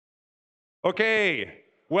Okay,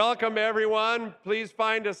 welcome everyone. Please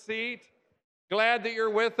find a seat. Glad that you're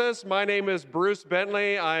with us. My name is Bruce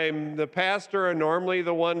Bentley. I'm the pastor and normally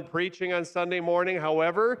the one preaching on Sunday morning.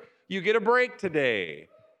 However, you get a break today.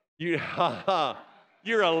 You're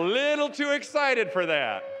a little too excited for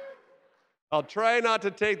that. I'll try not to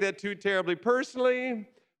take that too terribly personally.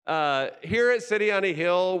 Here at City on a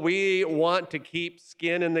Hill, we want to keep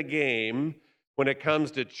skin in the game when it comes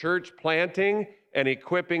to church planting and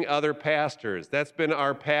equipping other pastors. That's been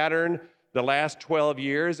our pattern the last 12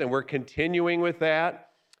 years, and we're continuing with that.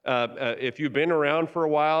 If you've been around for a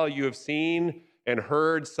while, you have seen and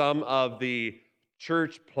heard some of the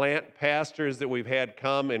church plant pastors that we've had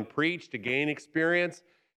come and preach to gain experience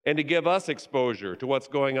and to give us exposure to what's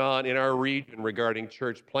going on in our region regarding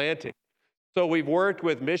church planting. So we've worked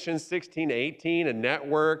with Mission 1618, a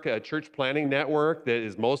network, a church planting network that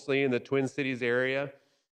is mostly in the Twin Cities area.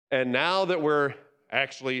 And now that we're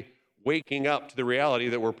actually waking up to the reality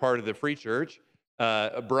that we're part of the Free Church,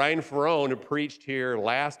 Brian Ferrone, who preached here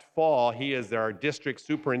last fall, he is our district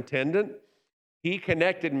superintendent. He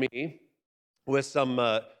connected me with some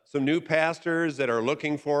new pastors that are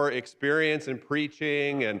looking for experience in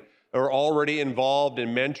preaching and are already involved in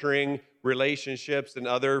mentoring relationships in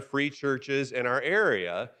other free churches in our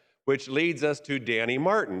area, which leads us to Danny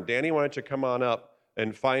Martin. Danny, why don't you come on up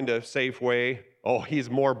and find a safe way? Oh, he's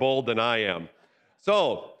more bold than I am.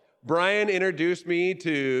 So, Brian introduced me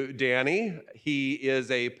to Danny. He is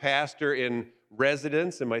a pastor in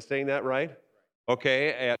residence. Am I saying that right?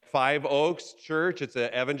 Okay, at Five Oaks Church. It's an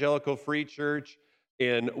evangelical free church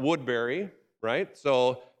in Woodbury, right?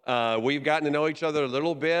 So we've gotten to know each other a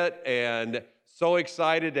little bit, and so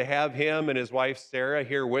excited to have him and his wife Sarah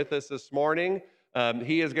here with us this morning.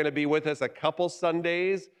 He is going to be with us a couple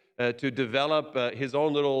Sundays to develop his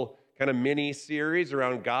own little kind of mini series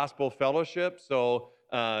around gospel fellowship. So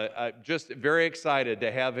just very excited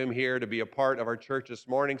to have him here to be a part of our church this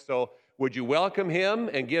morning. So would you welcome him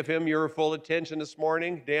and give him your full attention this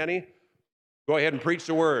morning, Danny? Go ahead and preach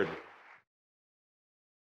the word.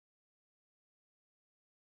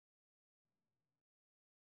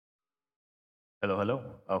 Hello, hello.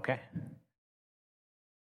 Okay.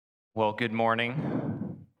 Well, good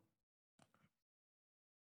morning.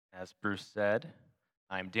 As Bruce said,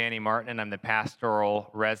 I'm Danny Martin, and I'm the pastoral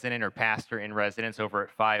resident or pastor in residence over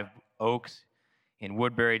at Five Oaks in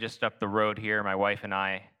Woodbury, just up the road here. My wife and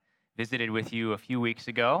I visited with you a few weeks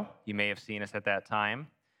ago. You may have seen us at that time.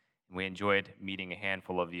 We enjoyed meeting a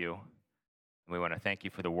handful of you. And we want to thank you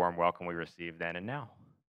for the warm welcome we received then and now.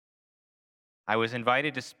 I was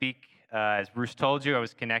invited to speak, as Bruce told you, I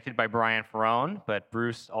was connected by Brian Ferrone, but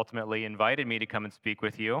Bruce ultimately invited me to come and speak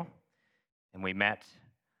with you. And we met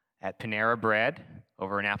at Panera Bread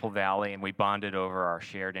over in Apple Valley, and we bonded over our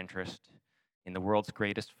shared interest in the world's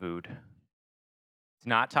greatest food. It's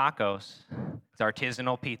not tacos, it's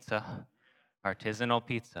artisanal pizza. Artisanal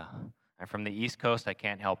pizza. I'm from the East Coast, I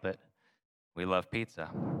can't help it. We love pizza.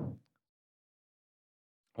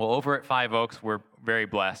 Well, over at Five Oaks, we're very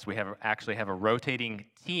blessed. We actually have a rotating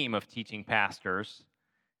team of teaching pastors.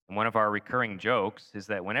 And one of our recurring jokes is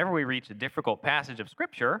that whenever we reach a difficult passage of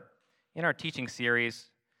Scripture in our teaching series,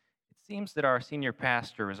 it seems that our senior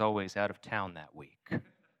pastor is always out of town that week.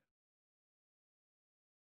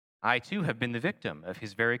 I, too, have been the victim of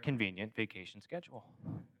his very convenient vacation schedule.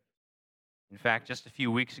 In fact, just a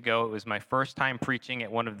few weeks ago, it was my first time preaching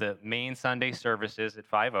at one of the main Sunday services at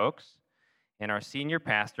Five Oaks, and our senior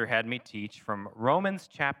pastor had me teach from Romans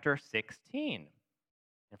chapter 16.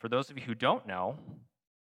 And for those of you who don't know,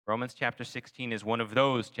 Romans chapter 16 is one of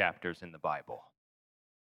those chapters in the Bible.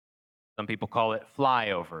 Some people call it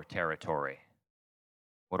flyover territory.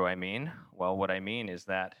 What do I mean? Well, what I mean is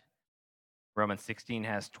that Romans 16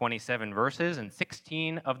 has 27 verses, and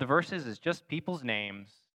 16 of the verses is just people's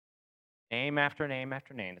names. Name after name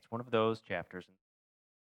after name. It's one of those chapters.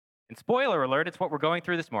 And spoiler alert, it's what we're going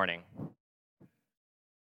through this morning.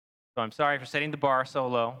 So I'm sorry for setting the bar so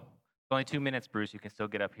low. It's only 2 minutes, Bruce. You can still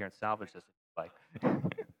get up here and salvage this if you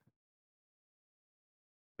like.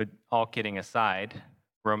 But all kidding aside,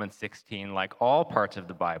 Romans 16, like all parts of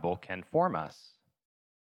the Bible, can form us.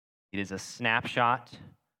 It is a snapshot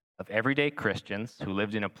of everyday Christians who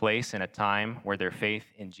lived in a place and a time where their faith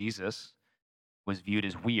in Jesus was viewed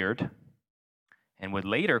as weird and would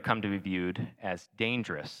later come to be viewed as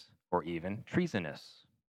dangerous or even treasonous.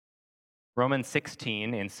 Romans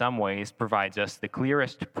 16, in some ways, provides us the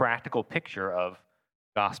clearest practical picture of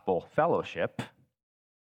gospel fellowship,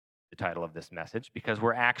 the title of this message, because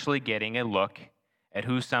we're actually getting a look at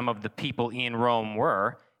who some of the people in Rome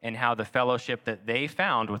were and how the fellowship that they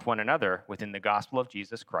found with one another within the gospel of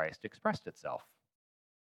Jesus Christ expressed itself.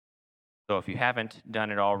 So if you haven't done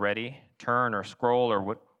it already, turn or scroll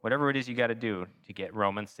or whatever it is you got to do to get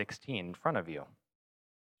Romans 16 in front of you.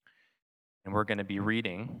 And we're going to be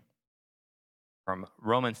reading from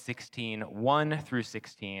Romans 16, 1 through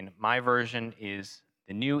 16. My version is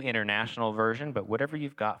the New International Version, but whatever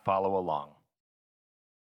you've got, follow along.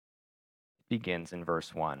 It begins in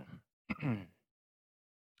verse 1.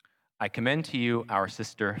 I commend to you our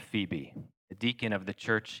sister Phoebe, the deacon of the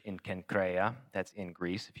church in Cenchrea, that's in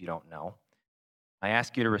Greece if you don't know. I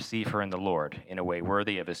ask you to receive her in the Lord in a way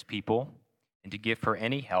worthy of his people, and to give her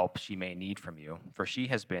any help she may need from you, for she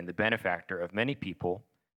has been the benefactor of many people,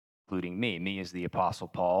 including me. Me is the Apostle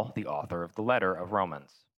Paul, the author of the letter of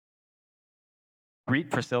Romans.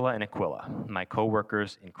 Greet Priscilla and Aquila, my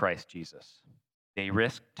co-workers in Christ Jesus. They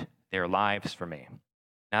risked their lives for me.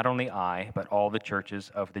 Not only I, but all the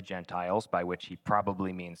churches of the Gentiles, by which he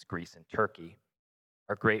probably means Greece and Turkey,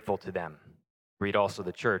 are grateful to them. Greet also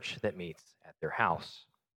the church that meets at their house.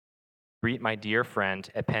 Greet my dear friend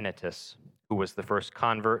Epenetus, who was the first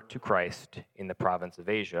convert to Christ in the province of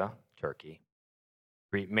Asia, Turkey.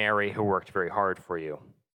 Greet Mary, who worked very hard for you.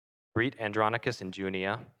 Greet Andronicus and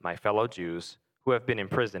Junia, my fellow Jews, who have been in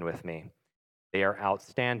prison with me. They are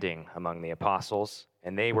outstanding among the apostles,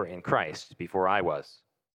 and they were in Christ before I was.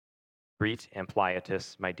 Greet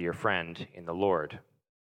Ampliatus, my dear friend in the Lord.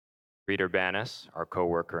 Greet Urbanus, our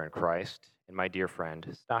co-worker in Christ, and my dear friend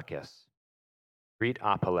Stachys. Greet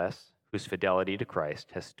Apelles, whose fidelity to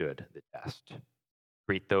Christ has stood the test.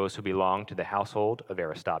 Greet those who belong to the household of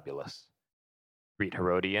Aristobulus. Greet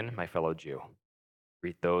Herodian, my fellow Jew.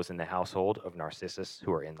 Greet those in the household of Narcissus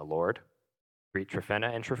who are in the Lord. Greet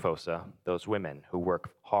Tryphena and Tryphosa, those women who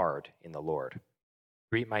work hard in the Lord.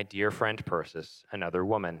 Greet my dear friend Persis, another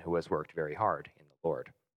woman who has worked very hard in the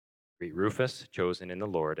Lord. Greet Rufus, chosen in the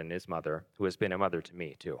Lord, and his mother, who has been a mother to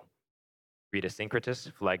me too. Greet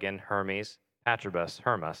Asyncritus, Phlegon, Hermes, Patrobus,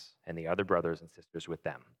 Hermas, and the other brothers and sisters with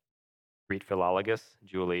them. Greet Philologus,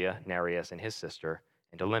 Julia, Nereus, and his sister,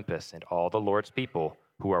 and Olympus, and all the Lord's people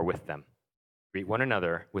who are with them. Greet one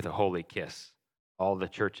another with a holy kiss. All the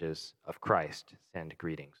churches of Christ send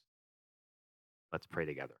greetings. Let's pray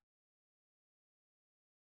together.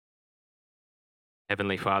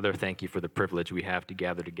 Heavenly Father, thank you for the privilege we have to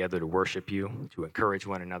gather together to worship you, to encourage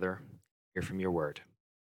one another, hear from your word.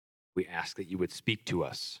 We ask that you would speak to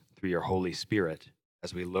us through your Holy Spirit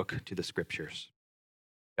as we look to the scriptures.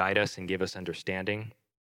 Guide us and give us understanding.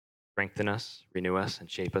 Strengthen us, renew us, and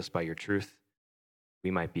shape us by your truth.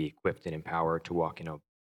 We might be equipped and empowered to walk in obedience.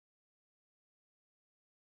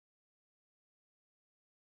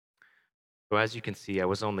 So as you can see, I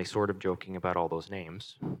was only sort of joking about all those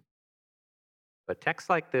names. But texts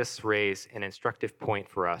like this raise an instructive point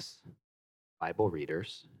for us, Bible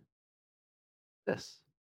readers. This.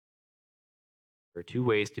 There are two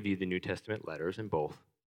ways to view the New Testament letters, and both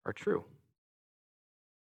are true.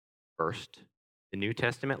 First, the New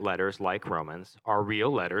Testament letters, like Romans, are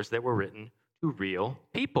real letters that were written to real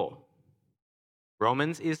people.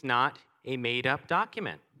 Romans is not a made-up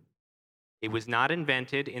document. It was not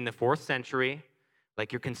invented in the 4th century,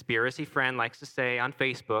 like your conspiracy friend likes to say on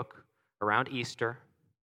Facebook around Easter,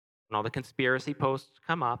 when all the conspiracy posts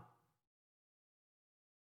come up.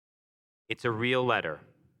 It's a real letter.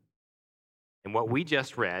 And what we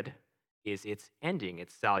just read is its ending,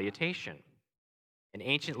 its salutation. And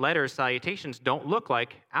ancient letters' salutations don't look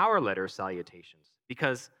like our letter salutations,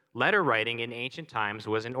 because letter writing in ancient times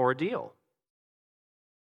was an ordeal.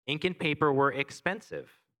 Ink and paper were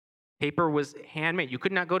expensive. Paper was handmade. You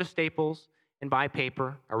could not go to Staples and buy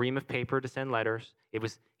paper, a ream of paper to send letters. It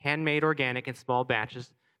was handmade, organic, in small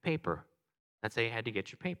batches paper. That's how you had to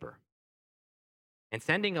get your paper. And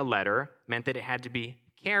sending a letter meant that it had to be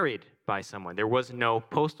carried by someone. There was no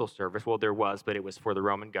postal service. Well, there was, but it was for the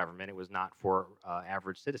Roman government. It was not for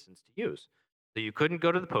average citizens to use. So you couldn't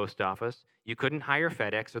go to the post office. You couldn't hire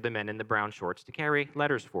FedEx or the men in the brown shorts to carry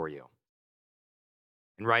letters for you.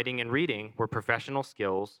 And writing and reading were professional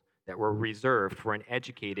skills that were reserved for an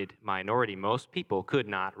educated minority. Most people could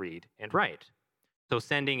not read and write. So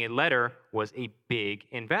sending a letter was a big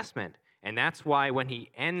investment. And that's why when he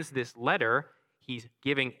ends this letter, he's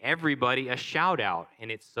giving everybody a shout out. And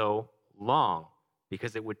it's so long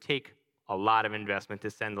because it would take a lot of investment to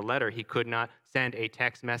send the letter. He could not send a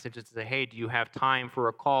text message that says, hey, do you have time for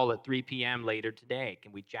a call at 3 p.m. later today?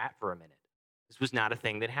 Can we chat for a minute? This was not a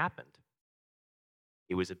thing that happened.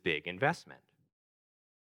 It was a big investment.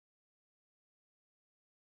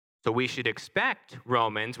 So we should expect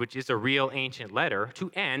Romans, which is a real ancient letter,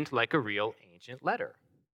 to end like a real ancient letter.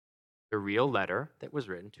 A real letter that was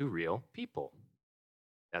written to real people.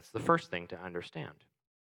 That's the first thing to understand.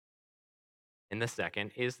 And the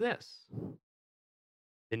second is this: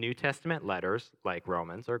 the New Testament letters, like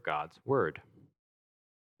Romans, are God's word.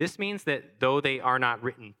 This means that though they are not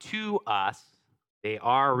written to us, they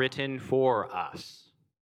are written for us.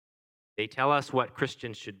 They tell us what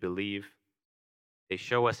Christians should believe. They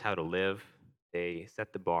show us how to live. They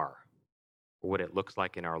set the bar for what it looks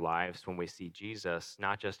like in our lives when we see Jesus,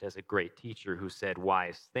 not just as a great teacher who said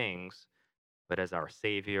wise things, but as our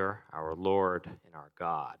Savior, our Lord, and our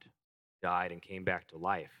God, died and came back to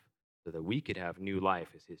life so that we could have new life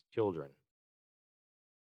as his children.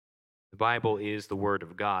 The Bible is the Word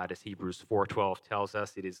of God. As Hebrews 4:12 tells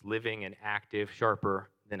us, it is living and active, sharper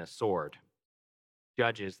than a sword,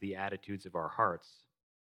 judges the attitudes of our hearts.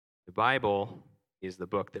 The Bible is the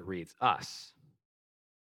book that reads us,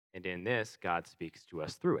 and in this, God speaks to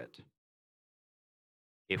us through it.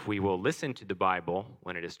 If we will listen to the Bible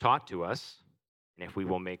when it is taught to us, and if we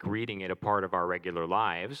will make reading it a part of our regular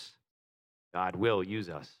lives, God will use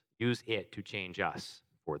it to change us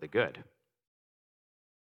for the good.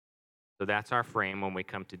 So that's our frame when we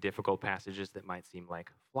come to difficult passages that might seem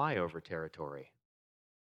like flyover territory.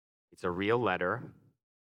 It's a real letter,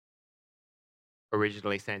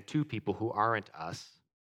 originally sent to people who aren't us,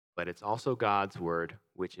 but it's also God's word,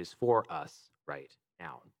 which is for us right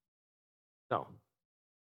now. So,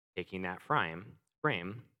 taking that frame,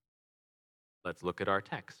 let's look at our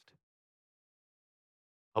text.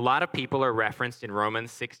 A lot of people are referenced in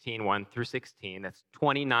Romans 16, 1 through 16. That's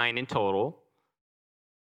 29 in total.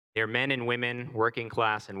 They're men and women, working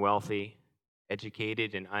class and wealthy,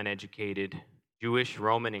 educated and uneducated, Jewish,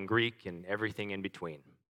 Roman, and Greek, and everything in between.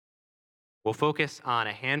 We'll focus on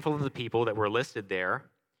a handful of the people that were listed there,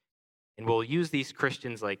 and we'll use these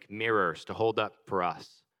Christians like mirrors to hold up for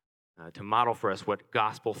us, to model for us what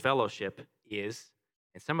gospel fellowship is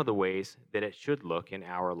and some of the ways that it should look in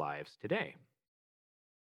our lives today.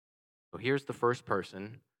 So here's the first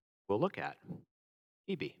person we'll look at,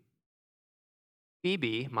 Phoebe.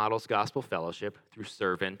 Phoebe models gospel fellowship through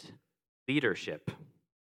servant leadership.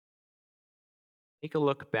 Take a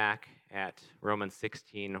look back at Romans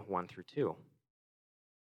 16, 1 through 2. It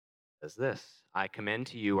says this: I commend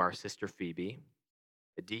to you our sister Phoebe,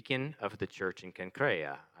 the deacon of the church in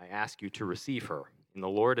Cenchrea. I ask you to receive her in the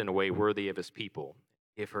Lord in a way worthy of his people.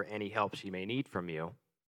 Give her any help she may need from you,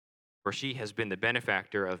 for she has been the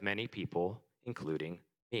benefactor of many people, including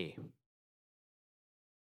me.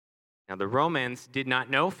 Now, the Romans did not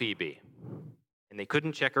know Phoebe, and they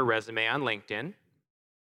couldn't check her resume on LinkedIn.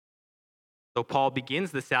 So Paul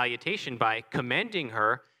begins the salutation by commending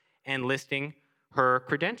her and listing her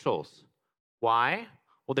credentials. Why?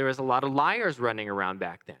 Well, there was a lot of liars running around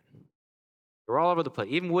back then. They were all over the place.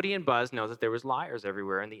 Even Woody and Buzz know that there was liars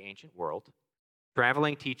everywhere in the ancient world.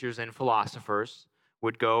 Traveling teachers and philosophers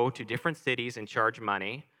would go to different cities and charge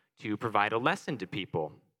money to provide a lesson to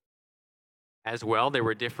people. As well, there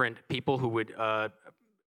were different people who would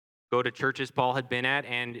go to churches Paul had been at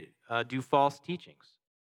and do false teachings.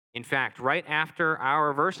 In fact, right after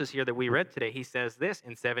our verses here that we read today, he says this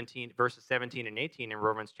in verses 17 and 18 in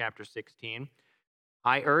Romans chapter 16.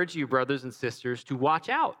 I urge you, brothers and sisters, to watch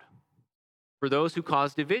out for those who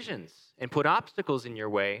cause divisions and put obstacles in your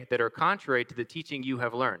way that are contrary to the teaching you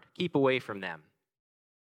have learned. Keep away from them.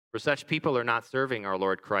 For such people are not serving our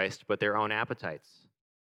Lord Christ, but their own appetites.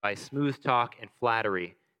 By smooth talk and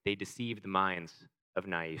flattery, they deceive the minds of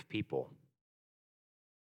naive people.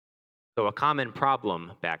 So a common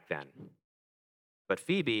problem back then. But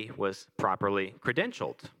Phoebe was properly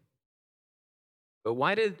credentialed. But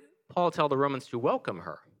why did Paul tell the Romans to welcome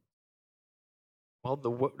her? Well, the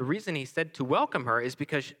reason he said to welcome her is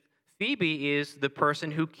because Phoebe is the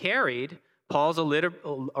person who carried Paul's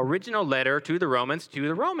original letter to the Romans.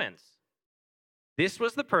 This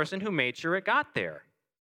was the person who made sure it got there.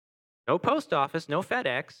 No post office, no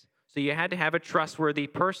FedEx, so you had to have a trustworthy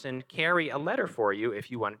person carry a letter for you if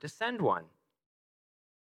you wanted to send one.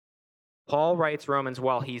 Paul writes Romans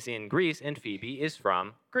while he's in Greece, and Phoebe is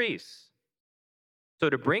from Greece. So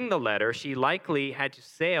to bring the letter, she likely had to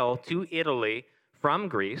sail to Italy from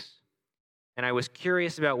Greece, and I was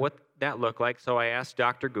curious about what that looked like, so I asked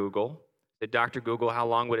Dr. Google. I said, Dr. Google, how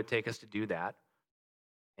long would it take us to do that?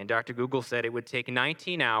 And Dr. Google said it would take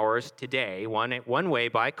 19 hours today, one way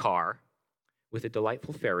by car, with a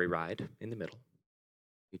delightful ferry ride in the middle.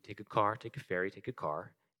 You'd take a car, take a ferry, take a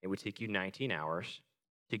car. It would take you 19 hours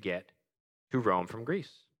to get to Rome from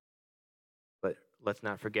Greece. But let's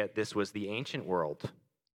not forget, this was the ancient world.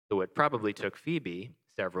 So it probably took Phoebe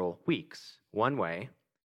several weeks, one way,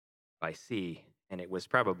 by sea, and it was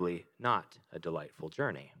probably not a delightful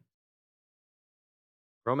journey.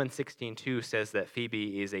 Romans 16:2 says that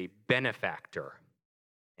Phoebe is a benefactor.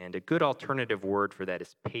 And a good alternative word for that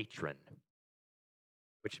is patron,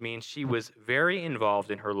 which means she was very involved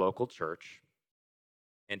in her local church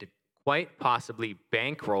and quite possibly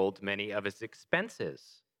bankrolled many of its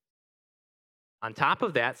expenses. On top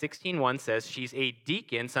of that, 16:1 says she's a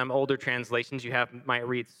deacon. Some older translations might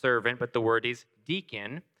read servant, but the word is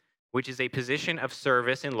deacon, which is a position of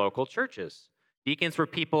service in local churches. Deacons were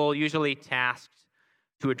people usually tasked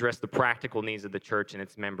to address the practical needs of the church and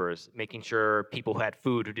its members, making sure people who had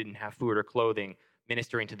food, who didn't have food or clothing,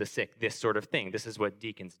 ministering to the sick, this sort of thing. This is what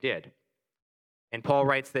deacons did. And Paul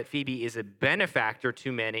writes that Phoebe is a benefactor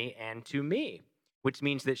to many and to me, which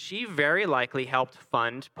means that she very likely helped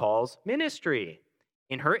fund Paul's ministry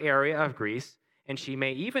in her area of Greece, and she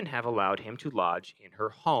may even have allowed him to lodge in her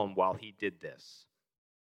home while he did this.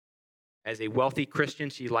 As a wealthy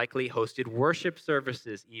Christian, she likely hosted worship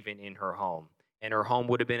services even in her home, and her home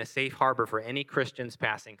would have been a safe harbor for any Christians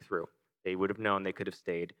passing through. They would have known they could have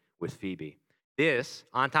stayed with Phoebe. This,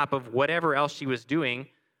 on top of whatever else she was doing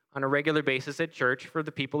on a regular basis at church for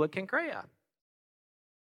the people at Cenchreae.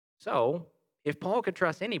 So, if Paul could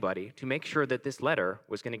trust anybody to make sure that this letter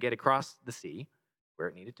was going to get across the sea where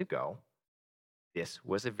it needed to go, this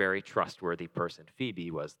was a very trustworthy person.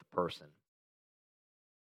 Phoebe was the person.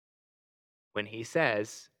 When he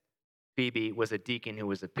says Phoebe was a deacon who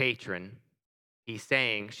was a patron, he's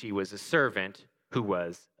saying she was a servant who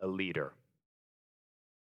was a leader.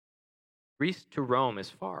 Greece to Rome is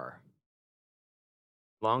far.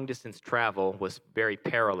 Long distance travel was very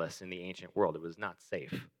perilous in the ancient world. It was not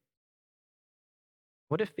safe.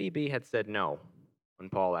 What if Phoebe had said no when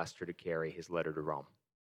Paul asked her to carry his letter to Rome?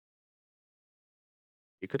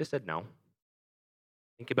 She could have said no.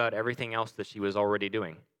 Think about everything else that she was already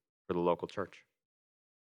doing for the local church.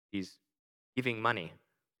 She's giving money.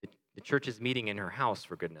 The church is meeting in her house,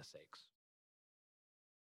 for goodness sakes.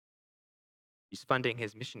 She's funding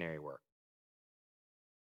his missionary work.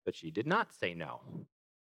 But she did not say no.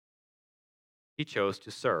 She chose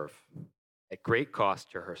to serve at great cost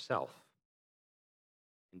to herself.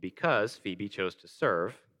 And because Phoebe chose to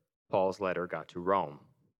serve, Paul's letter got to Rome.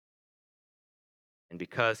 And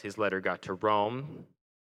because his letter got to Rome,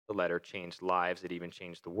 the letter changed lives. It even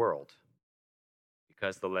changed the world.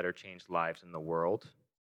 Because the letter changed lives in the world,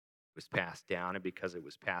 it was passed down. And because it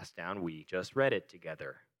was passed down, we just read it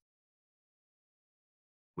together.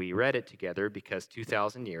 We read it together because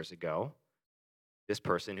 2,000 years ago, this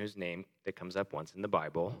person whose name that comes up once in the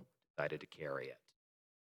Bible decided to carry it.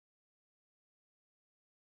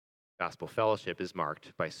 Gospel fellowship is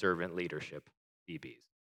marked by servant leadership, Phoebe's.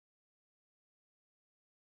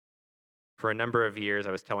 For a number of years,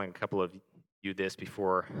 I was telling a couple of you this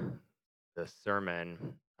before the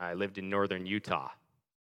sermon, I lived in northern Utah.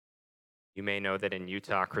 You may know that in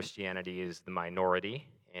Utah, Christianity is the minority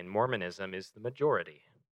and Mormonism is the majority.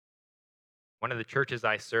 One of the churches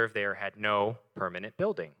I served there had no permanent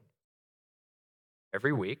building.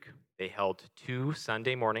 Every week, they held 2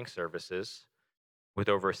 Sunday morning services with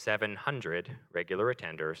over 700 regular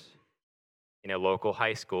attenders in a local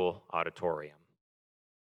high school auditorium.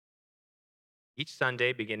 Each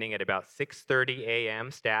Sunday, beginning at about 6:30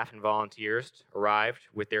 a.m., staff and volunteers arrived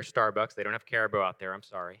with their Starbucks. They don't have Caribou out there, I'm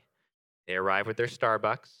sorry. They arrived with their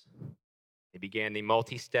Starbucks. They began the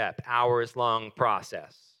multi-step, hours-long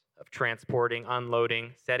process of transporting,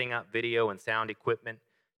 unloading, setting up video and sound equipment,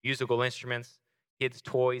 musical instruments, kids'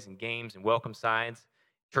 toys and games and welcome signs,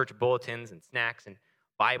 church bulletins and snacks and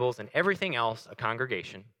Bibles and everything else a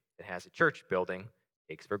congregation that has a church building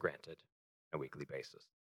takes for granted on a weekly basis.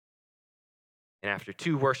 And after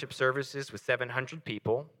 2 worship services with 700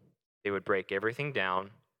 people, they would break everything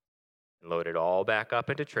down and load it all back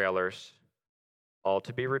up into trailers, all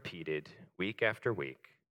to be repeated week after week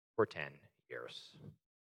for 10 years.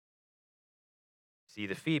 See,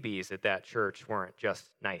 the Phoebes at that church weren't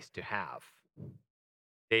just nice to have.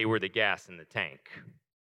 They were the gas in the tank.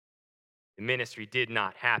 The ministry did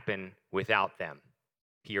not happen without them,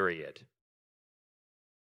 period.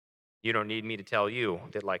 You don't need me to tell you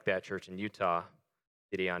that, like that church in Utah,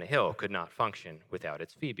 City on a Hill could not function without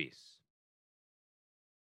its Phoebes.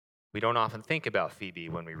 We don't often think about Phoebe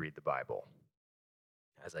when we read the Bible.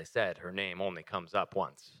 As I said, her name only comes up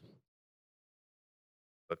once.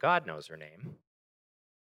 But God knows her name.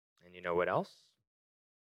 And you know what else?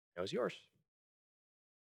 He knows yours.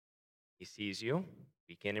 He sees you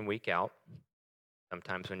week in and week out,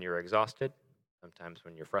 sometimes when you're exhausted, sometimes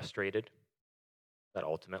when you're frustrated, but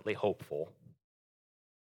ultimately hopeful.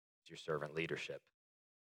 It's your servant leadership.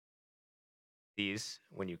 These,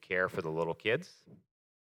 when you care for the little kids,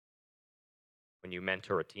 when you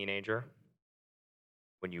mentor a teenager,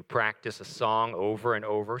 when you practice a song over and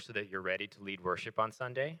over so that you're ready to lead worship on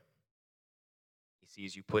Sunday. He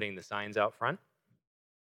sees you putting the signs out front.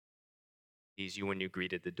 He sees you when you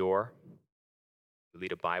greet at the door. You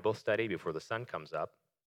lead a Bible study before the sun comes up.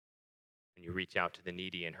 And you reach out to the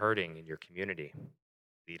needy and hurting in your community.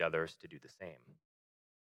 Lead others to do the same.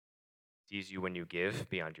 He sees you when you give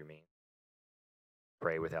beyond your means.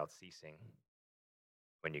 Pray without ceasing.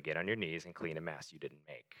 When you get on your knees and clean a mess you didn't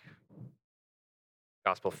make.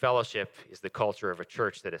 Gospel fellowship is the culture of a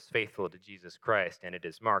church that is faithful to Jesus Christ, and it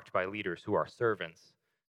is marked by leaders who are servants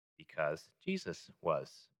because Jesus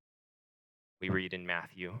was. We read in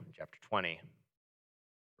Matthew chapter 20,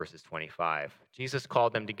 verses 25. Jesus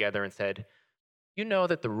called them together and said, "You know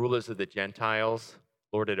that the rulers of the Gentiles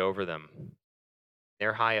lord it over them.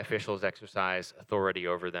 Their high officials exercise authority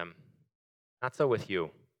over them. Not so with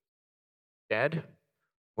you. Instead,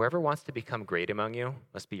 whoever wants to become great among you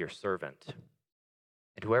must be your servant.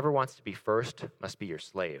 And whoever wants to be first must be your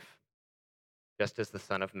slave. Just as the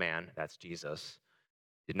Son of Man," that's Jesus,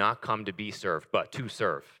 "did not come to be served, but to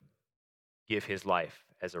serve, give his life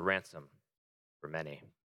as a ransom for many."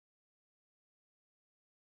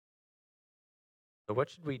 So what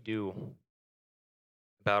should we do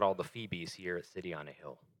about all the Phoebes here at City on a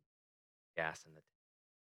Hill? Gas in the tank.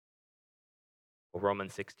 Well,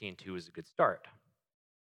 Romans 16:2 is a good start.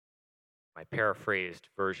 My paraphrased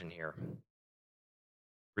version here.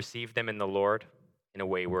 Receive them in the Lord in a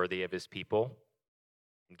way worthy of his people,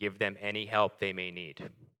 and give them any help they may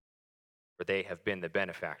need, for they have been the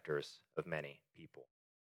benefactors of many people.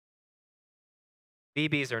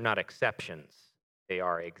 Phoebes are not exceptions, they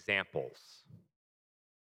are examples.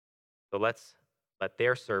 So let's let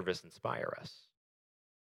their service inspire us.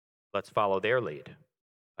 Let's follow their lead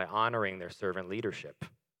by honoring their servant leadership.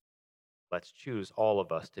 Let's choose all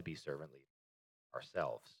of us to be servant leaders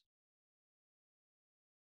ourselves.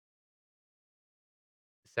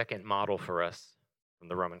 The second model for us from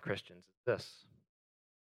the Roman Christians is this: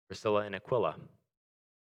 Priscilla and Aquila.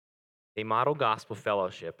 They model gospel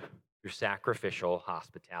fellowship through sacrificial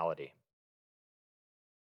hospitality.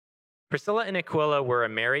 Priscilla and Aquila were a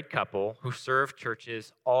married couple who served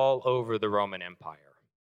churches all over the Roman Empire.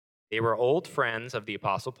 They were old friends of the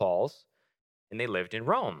Apostle Paul's, and they lived in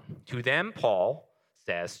Rome. To them, Paul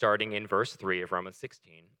says, starting in verse 3 of Romans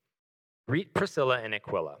 16, "Greet Priscilla and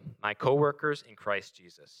Aquila, my co-workers in Christ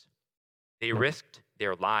Jesus. They risked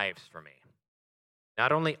their lives for me.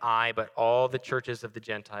 Not only I, but all the churches of the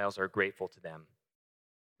Gentiles are grateful to them.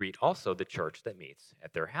 Greet also the church that meets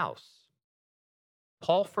at their house."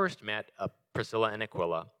 Paul first met Priscilla and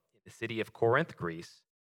Aquila in the city of Corinth, Greece,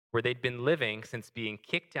 where they'd been living since being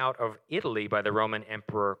kicked out of Italy by the Roman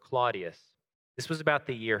Emperor Claudius. This was about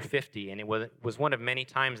the year 50, and it was one of many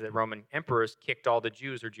times that Roman emperors kicked all the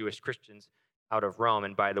Jews or Jewish Christians out of Rome,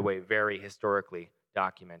 and by the way, very historically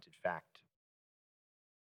documented fact.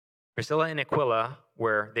 Priscilla and Aquila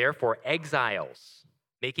were therefore exiles,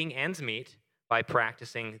 making ends meet by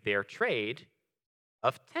practicing their trade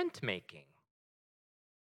of tent making.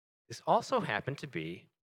 This also happened to be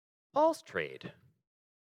Paul's trade.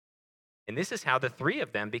 And this is how the three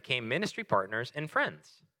of them became ministry partners and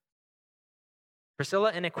friends.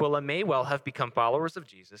 Priscilla and Aquila may well have become followers of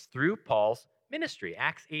Jesus through Paul's ministry.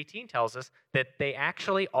 Acts 18 tells us that they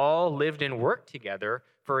actually all lived and worked together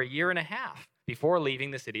for a year and a half before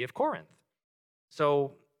leaving the city of Corinth.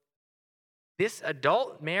 So this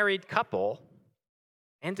adult married couple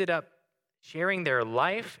ended up sharing their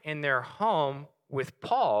life and their home with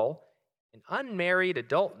Paul, an unmarried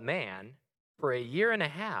adult man, for a year and a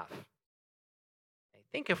half. I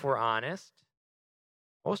think if we're honest,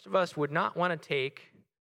 most of us would not want to take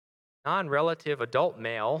non-relative adult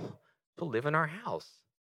male to live in our house.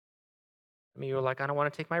 I mean, you're like, I don't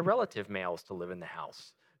want to take my relative males to live in the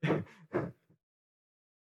house.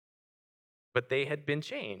 But they had been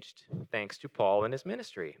changed thanks to Paul and his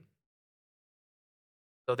ministry.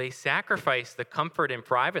 So they sacrificed the comfort and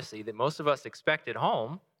privacy that most of us expect at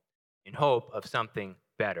home in hope of something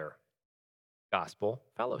better: gospel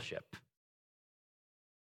fellowship.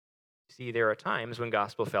 See, there are times when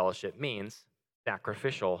gospel fellowship means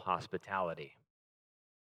sacrificial hospitality.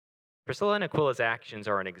 Priscilla and Aquila's actions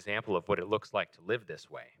are an example of what it looks like to live this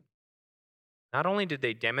way. Not only did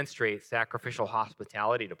they demonstrate sacrificial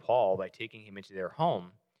hospitality to Paul by taking him into their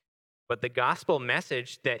home, but the gospel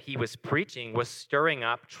message that he was preaching was stirring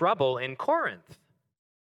up trouble in Corinth.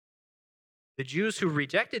 The Jews who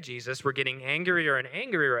rejected Jesus were getting angrier and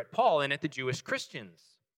angrier at Paul and at the Jewish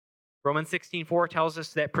Christians. Romans 16:4 tells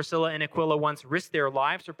us that Priscilla and Aquila once risked their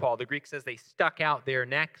lives for Paul. The Greek says they stuck out their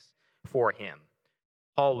necks for him.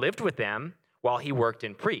 Paul lived with them while he worked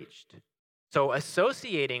and preached. So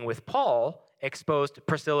associating with Paul exposed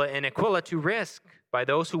Priscilla and Aquila to risk by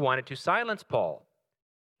those who wanted to silence Paul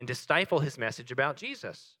and to stifle his message about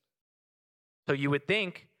Jesus. So you would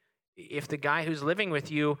think if the guy who's living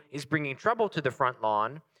with you is bringing trouble to the front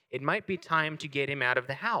lawn, it might be time to get him out of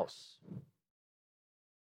the house.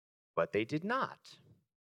 But they did not.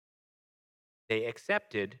 They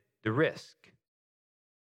accepted the risk.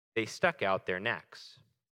 They stuck out their necks.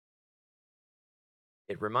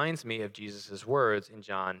 It reminds me of Jesus' words in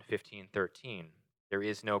John 15:13. There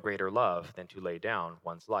is no greater love than to lay down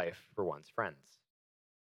one's life for one's friends.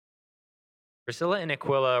 Priscilla and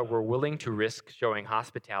Aquila were willing to risk showing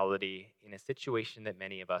hospitality in a situation that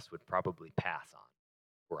many of us would probably pass on,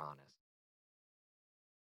 if we're honest.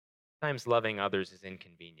 Sometimes loving others is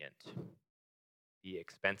inconvenient, be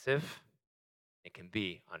expensive, it can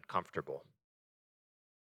be uncomfortable.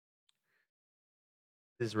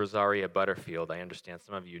 This is Rosaria Butterfield. I understand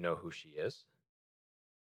some of you know who she is.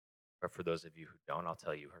 But for those of you who don't, I'll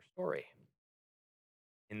tell you her story.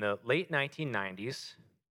 In the late 1990s,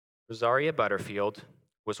 Rosaria Butterfield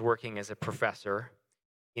was working as a professor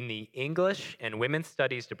in the English and Women's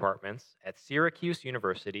Studies departments at Syracuse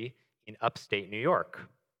University in upstate New York.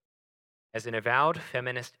 As an avowed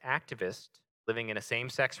feminist activist living in a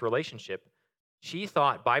same-sex relationship, she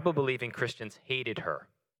thought Bible-believing Christians hated her,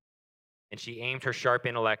 and she aimed her sharp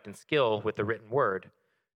intellect and skill with the written word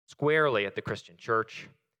squarely at the Christian church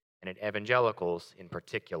and at evangelicals in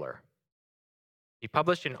particular. She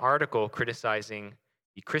published an article criticizing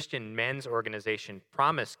the Christian men's organization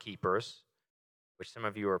Promise Keepers, which some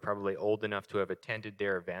of you are probably old enough to have attended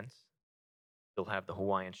their events. You'll have the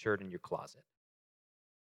Hawaiian shirt in your closet.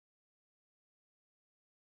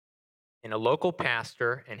 And a local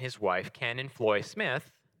pastor and his wife, Ken and Floy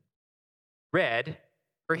Smith, read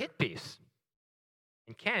her hit piece.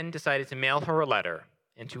 And Ken decided to mail her a letter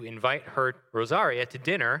and to invite her, Rosaria, to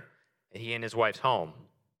dinner at he and his wife's home.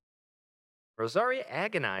 Rosaria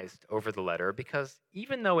agonized over the letter because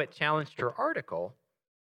even though it challenged her article,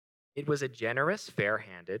 it was a generous,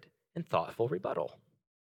 fair-handed, and thoughtful rebuttal.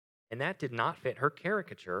 And that did not fit her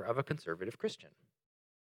caricature of a conservative Christian.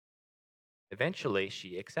 Eventually,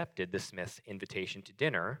 she accepted the Smiths' invitation to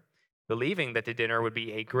dinner, believing that the dinner would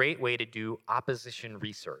be a great way to do opposition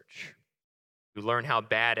research, to learn how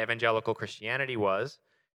bad evangelical Christianity was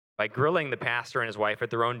by grilling the pastor and his wife at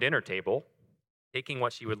their own dinner table, taking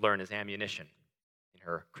what she would learn as ammunition in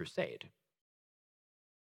her crusade.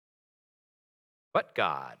 But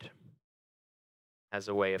God has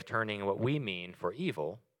a way of turning what we mean for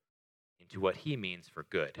evil into what he means for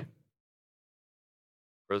good.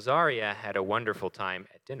 Rosaria had a wonderful time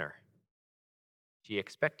at dinner. She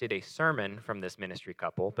expected a sermon from this ministry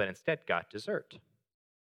couple, but instead got dessert.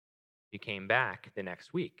 She came back the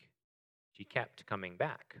next week. She kept coming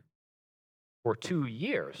back. For 2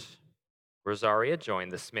 years, Rosaria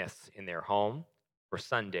joined the Smiths in their home for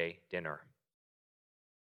Sunday dinner.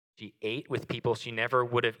 She ate with people she never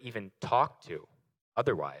would have even talked to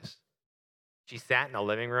otherwise. She sat in the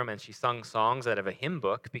living room and she sung songs out of a hymn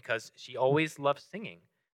book because she always loved singing,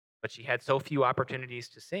 but she had so few opportunities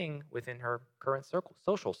to sing within her current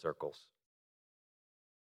social circles.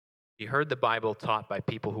 She heard the Bible taught by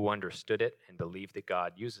people who understood it and believed that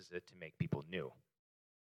God uses it to make people new.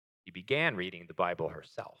 She began reading the Bible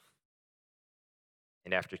herself.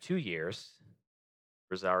 And after 2 years,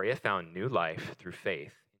 Rosaria found new life through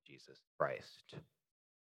faith in Jesus Christ.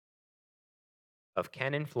 Of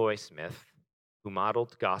Ken and Floy Smith, who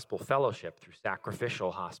modeled gospel fellowship through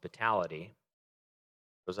sacrificial hospitality,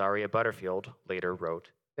 Rosaria Butterfield later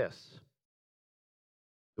wrote this: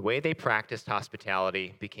 "The way they practiced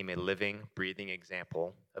hospitality became a living, breathing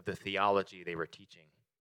example of the theology they were teaching.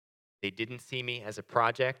 They didn't see me as a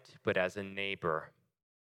project, but as a neighbor.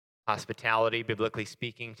 Hospitality, biblically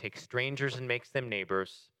speaking, takes strangers and makes them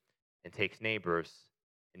neighbors, and takes neighbors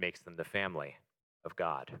and makes them the family of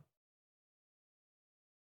God."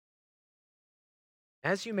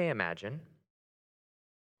 As you may imagine,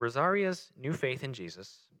 Rosaria's new faith in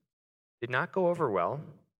Jesus did not go over well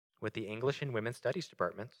with the English and Women's Studies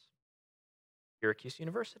departments at Syracuse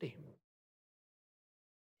University.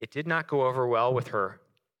 It did not go over well with her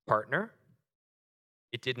partner.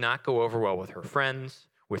 It did not go over well with her friends,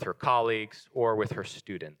 with her colleagues, or with her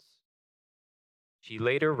students. She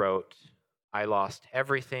later wrote, "I lost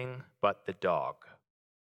everything but the dog."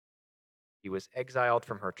 She was exiled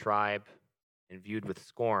from her tribe and viewed with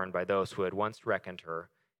scorn by those who had once reckoned her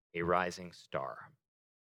a rising star.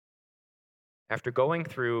 After going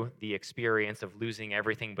through the experience of losing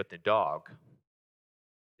everything but the dog,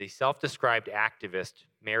 the self-described activist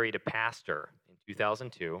married a pastor in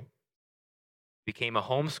 2002 became a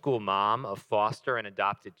homeschool mom of foster and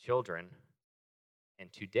adopted children,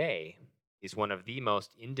 and today is one of the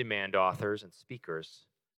most in-demand authors and speakers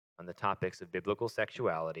on the topics of biblical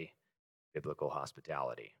sexuality, biblical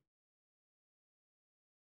hospitality.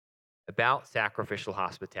 About sacrificial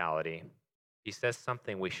hospitality, she says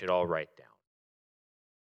something we should all write down.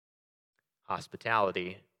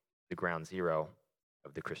 Hospitality, the ground zero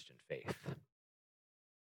of the Christian faith.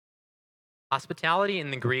 Hospitality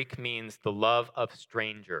in the Greek means the love of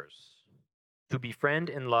strangers, to befriend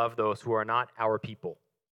and love those who are not our people.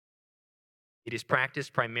 It is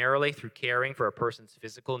practiced primarily through caring for a person's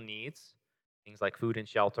physical needs, things like food and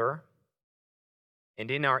shelter.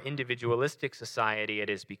 And in our individualistic society, it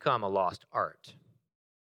has become a lost art.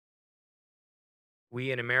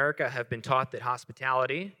 We in America have been taught that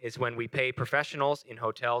hospitality is when we pay professionals in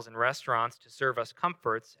hotels and restaurants to serve us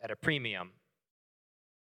comforts at a premium.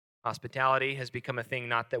 Hospitality has become a thing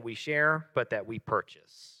not that we share, but that we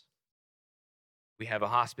purchase. We have a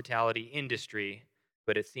hospitality industry,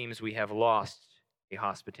 but it seems we have lost a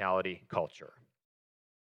hospitality culture.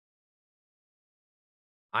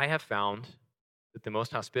 I have found that the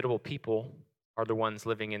most hospitable people are the ones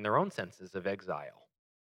living in their own senses of exile.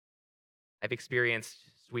 I've experienced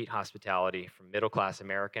sweet hospitality from middle-class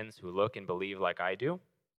Americans who look and believe like I do.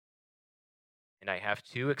 And I have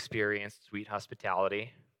too experienced sweet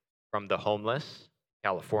hospitality from the homeless,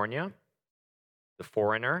 California, the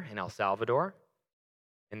foreigner in El Salvador,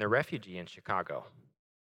 and the refugee in Chicago.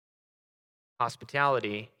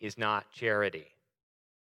 Hospitality is not charity.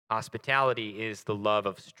 Hospitality is the love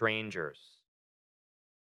of strangers.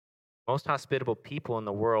 Most hospitable people in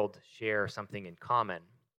the world share something in common.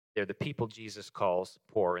 They're the people Jesus calls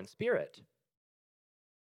poor in spirit.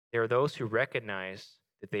 They are those who recognize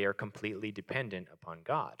that they are completely dependent upon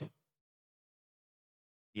God.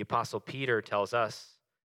 The Apostle Peter tells us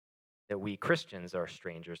that we Christians are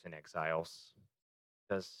strangers and exiles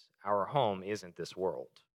because our home isn't this world.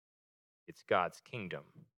 It's God's kingdom.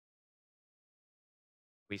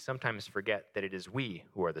 We sometimes forget that it is we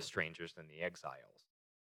who are the strangers and the exiles.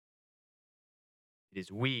 It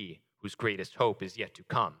is we whose greatest hope is yet to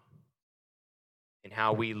come. And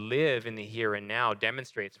how we live in the here and now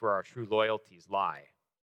demonstrates where our true loyalties lie.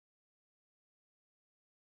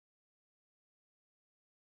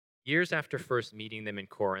 Years after first meeting them in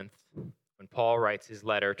Corinth, when Paul writes his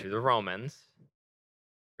letter to the Romans,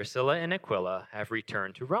 Priscilla and Aquila have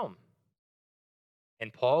returned to Rome.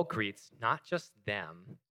 And Paul greets not just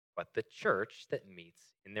them, but the church that meets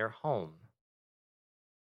in their home.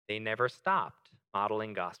 They never stopped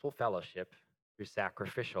modeling gospel fellowship through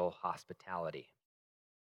sacrificial hospitality.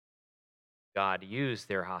 God used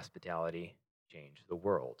their hospitality to change the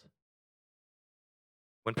world.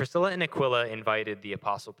 When Priscilla and Aquila invited the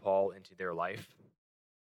Apostle Paul into their life,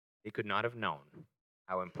 they could not have known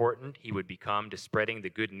how important he would become to spreading the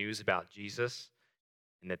good news about Jesus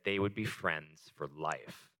and that they would be friends for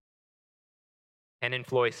life. Ken and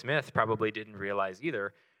Floy Smith probably didn't realize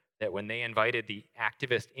either that when they invited the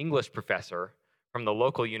activist English professor from the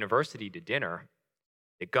local university to dinner,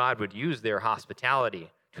 that God would use their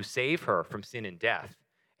hospitality to save her from sin and death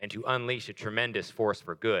and to unleash a tremendous force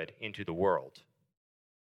for good into the world.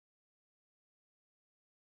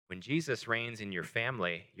 When Jesus reigns in your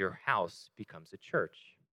family, your house becomes a church.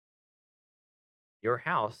 Your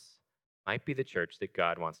house might be the church that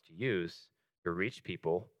God wants to use to reach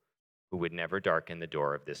people who would never darken the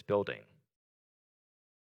door of this building.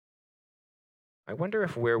 I wonder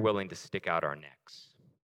if we're willing to stick out our necks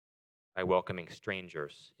by welcoming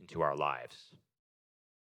strangers into our lives,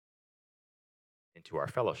 into our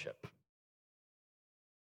fellowship.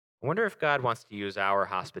 I wonder if God wants to use our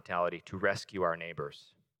hospitality to rescue our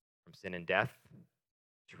neighbors from sin and death,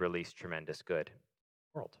 to release tremendous good in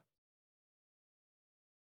the world.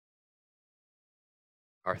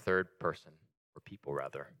 Our third person, or people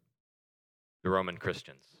rather, the Roman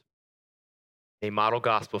Christians. They model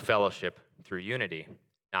gospel fellowship through unity,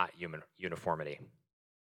 not uniformity.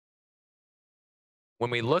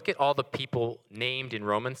 When we look at all the people named in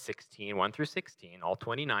Romans 16, 1 through 16, all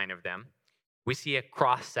 29 of them, we see a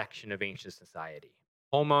cross-section of ancient society.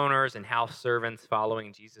 Homeowners and house servants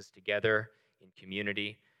following Jesus together in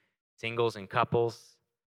community, singles and couples,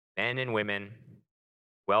 men and women,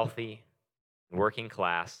 wealthy and working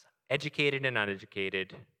class, educated and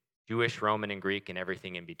uneducated, Jewish, Roman, and Greek, and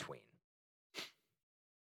everything in between.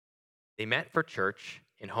 They met for church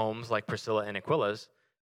in homes like Priscilla and Aquila's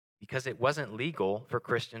because it wasn't legal for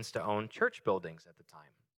Christians to own church buildings at the time.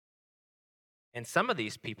 And some of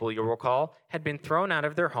these people, you'll recall, had been thrown out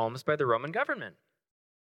of their homes by the Roman government.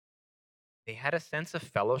 They had a sense of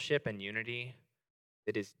fellowship and unity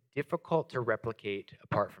that is difficult to replicate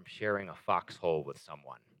apart from sharing a foxhole with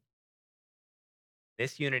someone.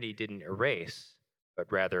 This unity didn't erase,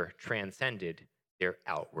 but rather transcended their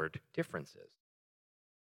outward differences.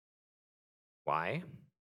 Why?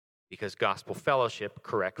 Because gospel fellowship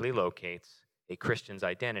correctly locates a Christian's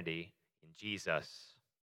identity in Jesus.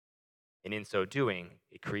 And in so doing,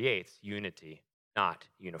 it creates unity, not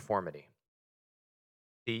uniformity.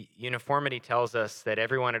 The uniformity tells us that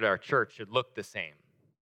everyone at our church should look the same,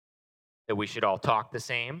 that we should all talk the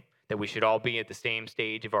same, that we should all be at the same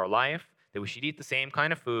stage of our life, that we should eat the same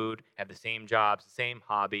kind of food, have the same jobs, the same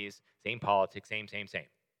hobbies, same politics, same.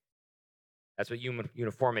 That's what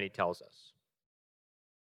uniformity tells us.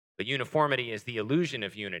 But uniformity is the illusion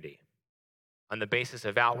of unity on the basis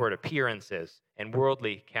of outward appearances and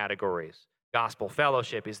worldly categories. Gospel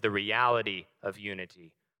fellowship is the reality of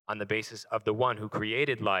unity on the basis of the one who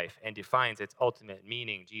created life and defines its ultimate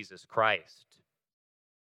meaning, Jesus Christ.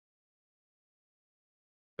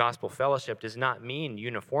 Gospel fellowship does not mean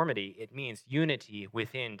uniformity, it means unity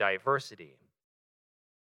within diversity.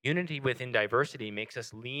 Unity within diversity makes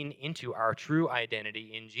us lean into our true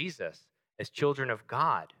identity in Jesus as children of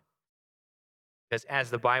God. Because as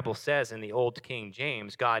the Bible says in the Old King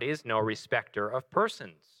James, God is no respecter of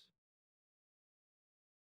persons.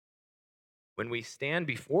 When we stand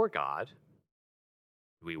before God,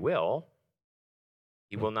 He will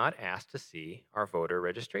not ask to see our voter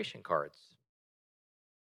registration cards.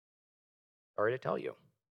 Sorry to tell you.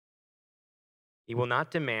 He will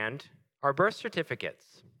not demand our birth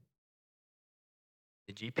certificates.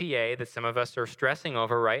 The GPA that some of us are stressing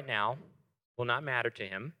over right now will not matter to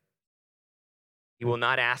Him. He will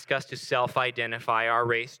not ask us to self-identify our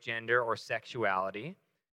race, gender, or sexuality.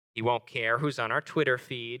 He won't care who's on our Twitter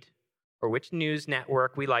feed or which news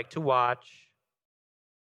network we like to watch.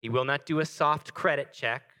 He will not do a soft credit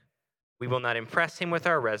check. We will not impress Him with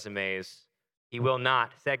our resumes. He will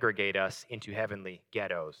not segregate us into heavenly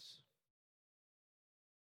ghettos.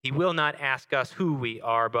 He will not ask us who we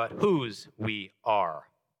are, but whose we are.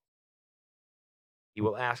 He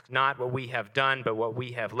will ask not what we have done, but what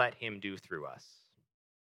we have let Him do through us.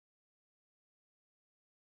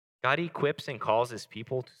 God equips and calls His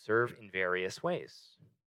people to serve in various ways,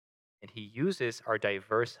 and He uses our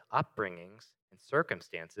diverse upbringings and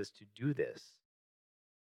circumstances to do this.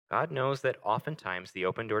 God knows that oftentimes the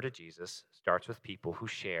open door to Jesus starts with people who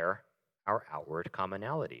share our outward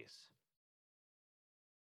commonalities.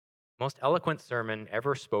 Most eloquent sermon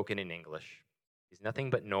ever spoken in English is nothing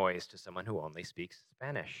but noise to someone who only speaks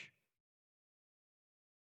Spanish.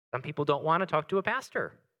 Some people don't want to talk to a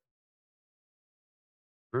pastor.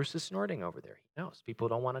 Bruce is snorting over there. He knows people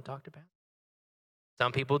don't want to talk to pastors.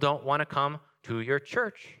 Some people don't want to come to your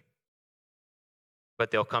church,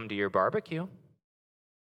 but they'll come to your barbecue.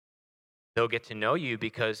 They'll get to know you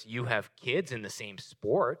because you have kids in the same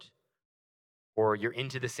sport, or you're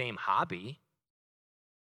into the same hobby,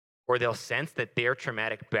 or they'll sense that their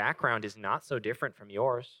traumatic background is not so different from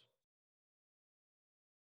yours.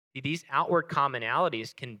 See, these outward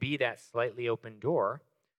commonalities can be that slightly open door,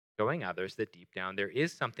 showing others that deep down there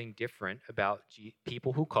is something different about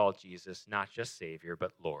people who call Jesus not just Savior,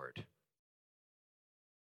 but Lord.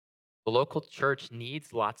 The local church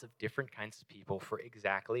needs lots of different kinds of people for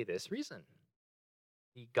exactly this reason.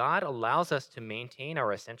 God allows us to maintain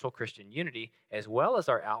our essential Christian unity as well as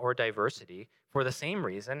our outward diversity for the same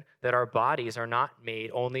reason that our bodies are not made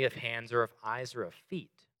only of hands or of eyes or of feet.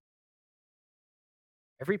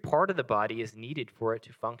 Every part of the body is needed for it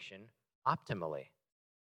to function optimally.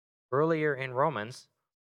 Earlier in Romans,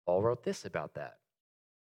 Paul wrote this about that.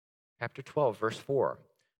 Chapter 12, verse 4.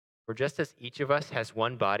 For just as each of us has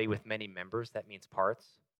one body with many members, that means parts,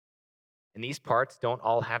 and these parts don't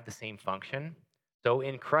all have the same function, so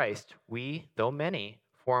in Christ, we, though many,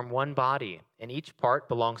 form one body, and each part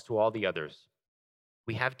belongs to all the others.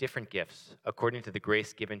 We have different gifts according to the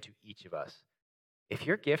grace given to each of us. If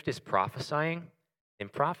your gift is prophesying, then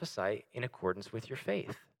prophesy in accordance with your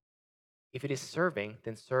faith. If it is serving,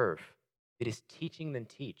 then serve. If it is teaching, then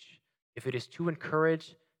teach. If it is to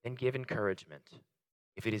encourage, then give encouragement.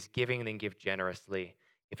 If it is giving, then give generously.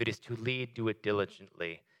 If it is to lead, do it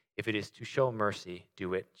diligently. If it is to show mercy,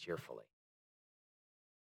 do it cheerfully.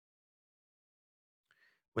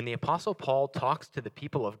 When the Apostle Paul talks to the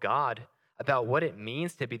people of God about what it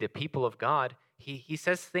means to be the people of God, he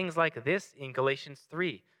says things like this in Galatians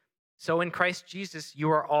 3. So in Christ Jesus, you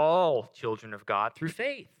are all children of God through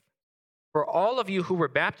faith. For all of you who were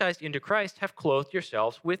baptized into Christ have clothed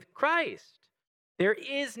yourselves with Christ. There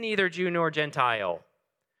is neither Jew nor Gentile.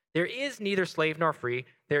 There is neither slave nor free.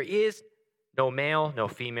 There is no male, no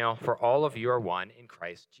female, for all of you are one in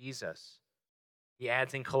Christ Jesus. He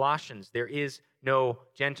adds in Colossians, there is no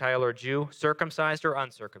Gentile or Jew, circumcised or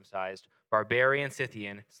uncircumcised, barbarian,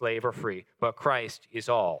 Scythian, slave or free, but Christ is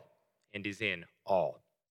all and is in all.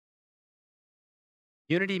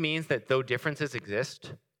 Unity means that though differences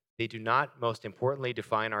exist, they do not, most importantly,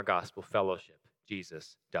 define our gospel fellowship.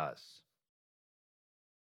 Jesus does.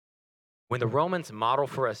 When the Romans model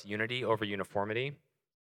for us unity over uniformity,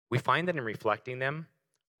 we find that in reflecting them,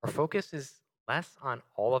 our focus is less on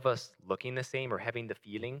all of us looking the same or having the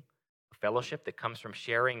feeling of fellowship that comes from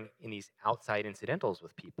sharing in these outside incidentals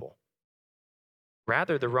with people.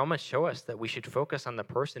 Rather, the Romans show us that we should focus on the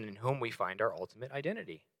person in whom we find our ultimate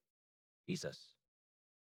identity, Jesus.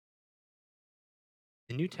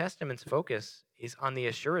 The New Testament's focus is on the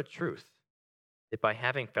assured truth that by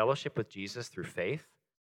having fellowship with Jesus through faith,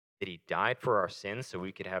 that he died for our sins so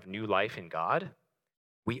we could have new life in God,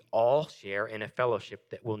 we all share in a fellowship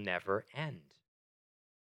that will never end.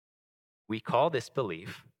 We call this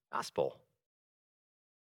belief gospel.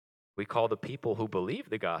 We call the people who believe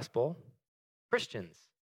the gospel Christians.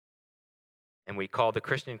 And we call the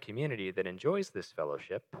Christian community that enjoys this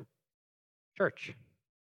fellowship church.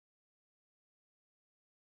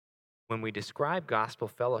 When we describe gospel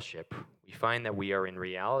fellowship, we find that we are in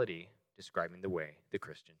reality describing the way the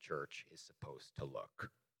Christian church is supposed to look.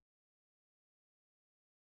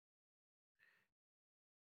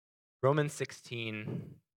 Romans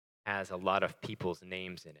 16 has a lot of people's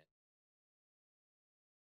names in it.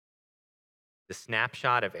 The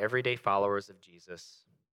snapshot of everyday followers of Jesus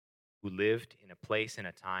who lived in a place and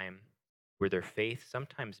a time where their faith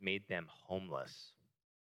sometimes made them homeless.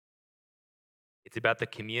 It's about the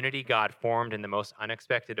community God formed in the most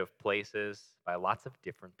unexpected of places by lots of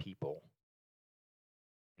different people.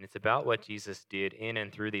 And it's about what Jesus did in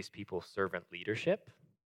and through these people's servant leadership,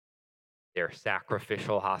 their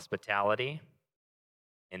sacrificial hospitality,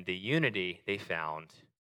 and the unity they found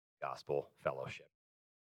in gospel fellowship.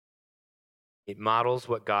 It models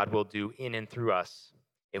what God will do in and through us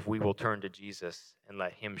if we will turn to Jesus and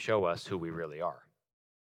let him show us who we really are.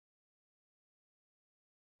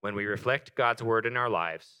 When we reflect God's word in our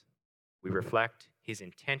lives, we reflect his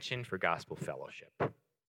intention for gospel fellowship.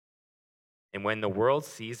 And when the world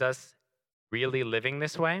sees us really living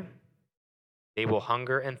this way, they will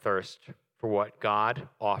hunger and thirst for what God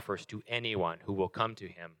offers to anyone who will come to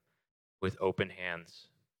him with open hands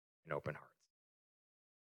and open hearts.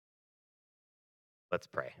 Let's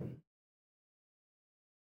pray.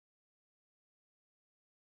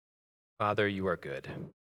 Father, you are good.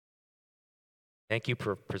 Thank you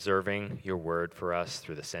for preserving your word for us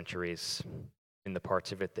through the centuries in the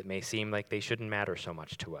parts of it that may seem like they shouldn't matter so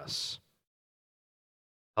much to us.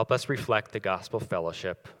 Help us reflect the gospel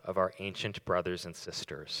fellowship of our ancient brothers and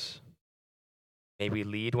sisters. May we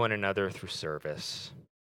lead one another through service.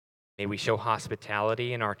 May we show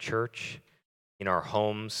hospitality in our church, in our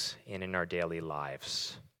homes, and in our daily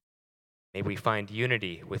lives. May we find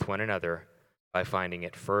unity with one another by finding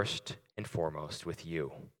it first and foremost with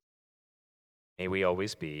you. May we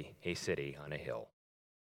always be a city on a hill.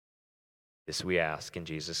 This we ask in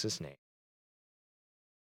Jesus' name.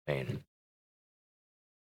 Amen.